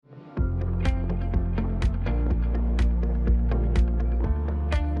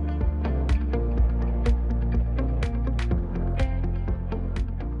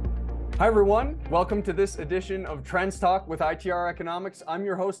Hi, everyone. Welcome to this edition of TrendsTalk with ITR Economics. I'm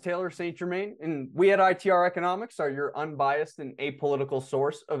your host, Taylor St. Germain, and we at ITR Economics are your unbiased and apolitical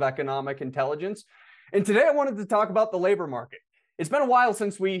source of economic intelligence. And today I wanted to talk about the labor market. It's been a while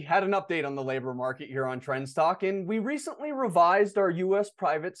since we had an update on the labor market here on TrendsTalk, and we recently revised our U.S.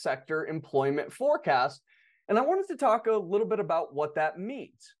 private sector employment forecast, and I wanted to talk a little bit about what that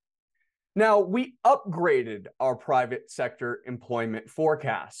means. Now, we upgraded our private sector employment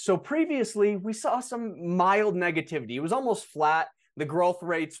forecast. So previously, we saw some mild negativity. It was almost flat. The growth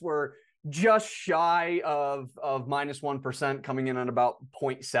rates were just shy of minus 1%, coming in at about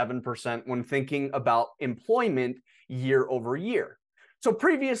 0.7% when thinking about employment year over year. So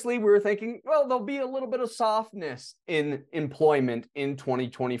previously, we were thinking, well, there'll be a little bit of softness in employment in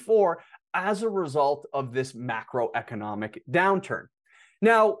 2024 as a result of this macroeconomic downturn.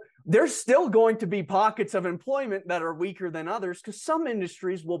 Now, there's still going to be pockets of employment that are weaker than others because some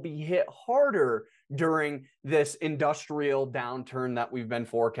industries will be hit harder during this industrial downturn that we've been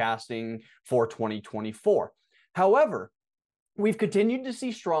forecasting for 2024. However, we've continued to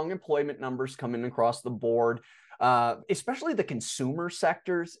see strong employment numbers coming across the board, especially the consumer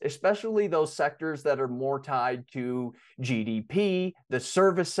sectors, especially those sectors that are more tied to GDP, the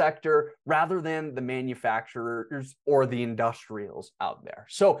service sector, rather than the manufacturers or the industrials out there.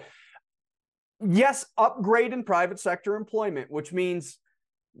 So yes, upgrade in private sector employment, which means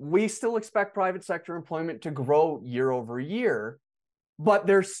we still expect private sector employment to grow year over year, but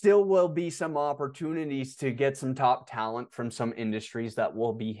there still will be some opportunities to get some top talent from some industries that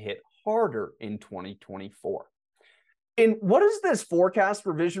will be hit harder in 2024. And what does this forecast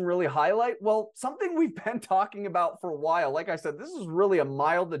revision really highlight? Well, something we've been talking about for a while. Like I said, this is really a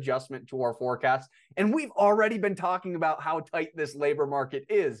mild adjustment to our forecast, and we've already been talking about how tight this labor market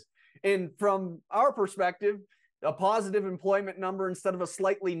is. And from our perspective, a positive employment number instead of a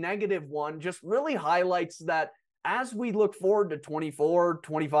slightly negative one just really highlights that as we look forward to 24,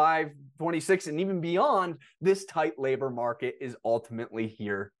 25, 26, and even beyond, this tight labor market is ultimately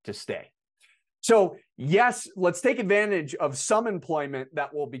here to stay. So yes, let's take advantage of some employment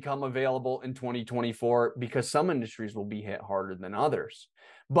that will become available in 2024 because some industries will be hit harder than others.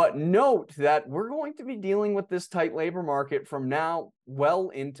 But note that we're going to be dealing with this tight labor market from now well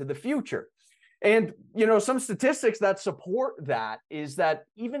into the future. And, some statistics that support that is that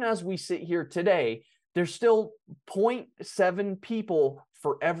even as we sit here today, there's still 0.7 people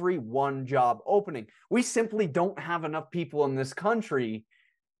for every one job opening. We simply don't have enough people in this country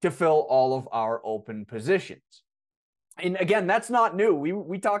to fill all of our open positions. And again, that's not new.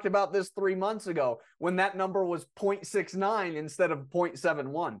 We talked about this 3 months ago when that number was 0.69 instead of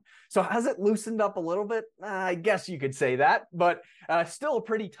 0.71. So has it loosened up a little bit? I guess you could say that, but still a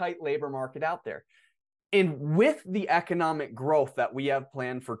pretty tight labor market out there. And with the economic growth that we have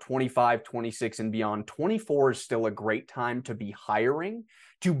planned for 25, 26, and beyond, 24 is still a great time to be hiring,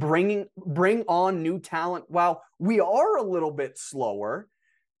 to bring on new talent while we are a little bit slower,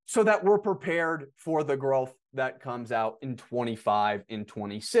 so that we're prepared for the growth that comes out in 25 and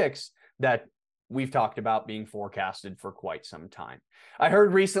 26 that we've talked about being forecasted for quite some time. I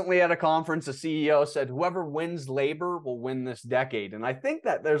heard recently at a conference, a CEO said, whoever wins labor will win this decade. And I think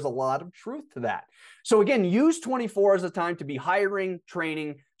that there's a lot of truth to that. So again, use 24 as a time to be hiring,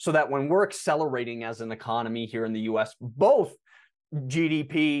 training, so that when we're accelerating as an economy here in the US, both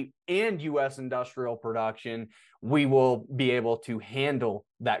GDP and U.S. industrial production, we will be able to handle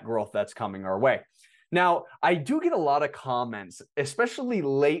that growth that's coming our way. Now, I do get a lot of comments, especially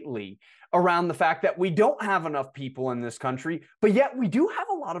lately, around the fact that we don't have enough people in this country, but yet we do have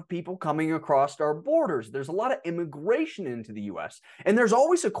a lot of people coming across our borders. There's a lot of immigration into the U.S. And there's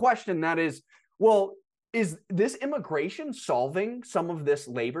always a question that is, well, is this immigration solving some of this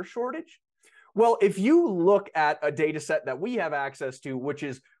labor shortage? Well, if you look at a data set that we have access to, which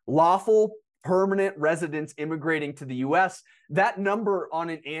is lawful permanent residents immigrating to the U.S., that number on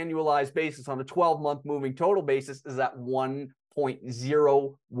an annualized basis, on a 12-month moving total basis, is at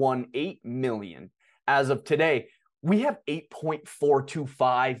 1.018 million. As of today, we have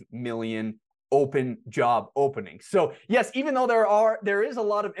 8.425 million open job openings. So yes, even though there is a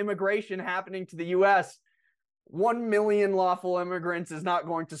lot of immigration happening to the U.S., 1 million lawful immigrants is not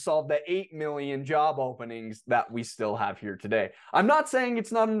going to solve the 8 million job openings that we still have here today. I'm not saying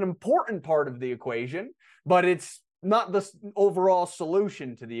it's not an important part of the equation, but it's not the overall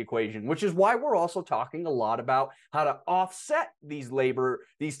solution to the equation, which is why we're also talking a lot about how to offset these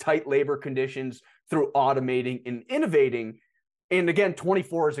tight labor conditions through automating and innovating. And again,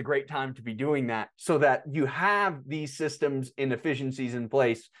 24 is a great time to be doing that so that you have these systems and efficiencies in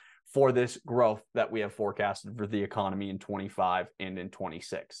place for this growth that we have forecasted for the economy in 25 and in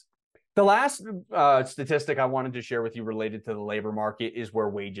 26. The last statistic I wanted to share with you related to the labor market is where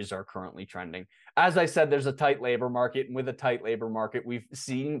wages are currently trending. As I said, there's a tight labor market, and with a tight labor market, we've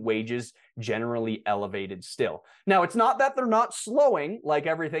seen wages generally elevated still. Now, it's not that they're not slowing like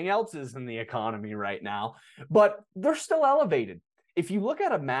everything else is in the economy right now, but they're still elevated. If you look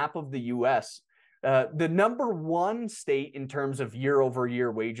at a map of the US, the number one state in terms of year-over-year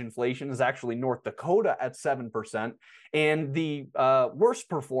wage inflation is actually North Dakota at 7%. And the worst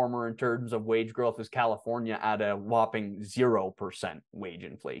performer in terms of wage growth is California at a whopping 0% wage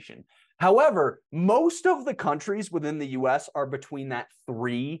inflation. However, most of the countries within the US are between that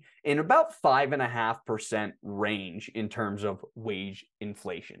 3 and about 5.5% range in terms of wage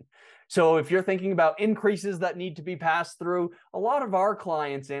inflation. So if you're thinking about increases that need to be passed through, a lot of our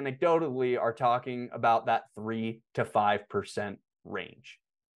clients anecdotally are talking about that 3 to 5% range.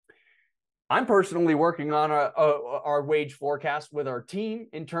 I'm personally working on our wage forecast with our team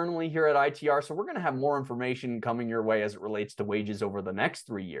internally here at ITR. So we're going to have more information coming your way as it relates to wages over the next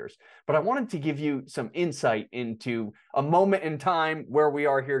 3 years. But I wanted to give you some insight into a moment in time where we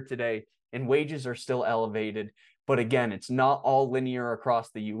are here today, and wages are still elevated. But again, it's not all linear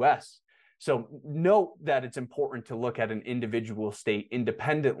across the US. So note that it's important to look at an individual state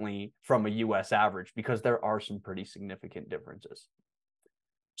independently from a US average, because there are some pretty significant differences.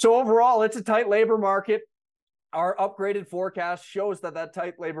 So overall, it's a tight labor market. Our upgraded forecast shows that that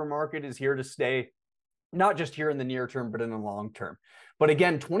tight labor market is here to stay, not just here in the near term, but in the long term. But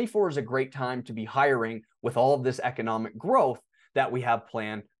again, 24 is a great time to be hiring with all of this economic growth that we have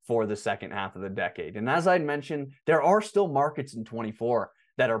planned for the second half of the decade. And as I mentioned, there are still markets in 24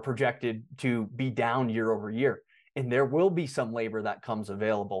 that are projected to be down year over year. And there will be some labor that comes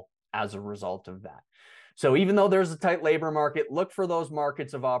available as a result of that. So even though there's a tight labor market, look for those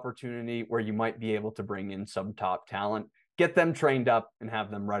markets of opportunity where you might be able to bring in some top talent, get them trained up, and have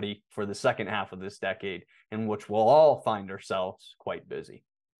them ready for the second half of this decade, in which we'll all find ourselves quite busy.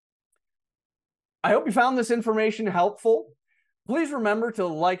 I hope you found this information helpful. Please remember to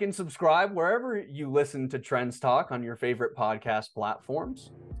like and subscribe wherever you listen to Trends Talk on your favorite podcast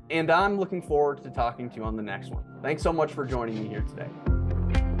platforms. And I'm looking forward to talking to you on the next one. Thanks so much for joining me here today.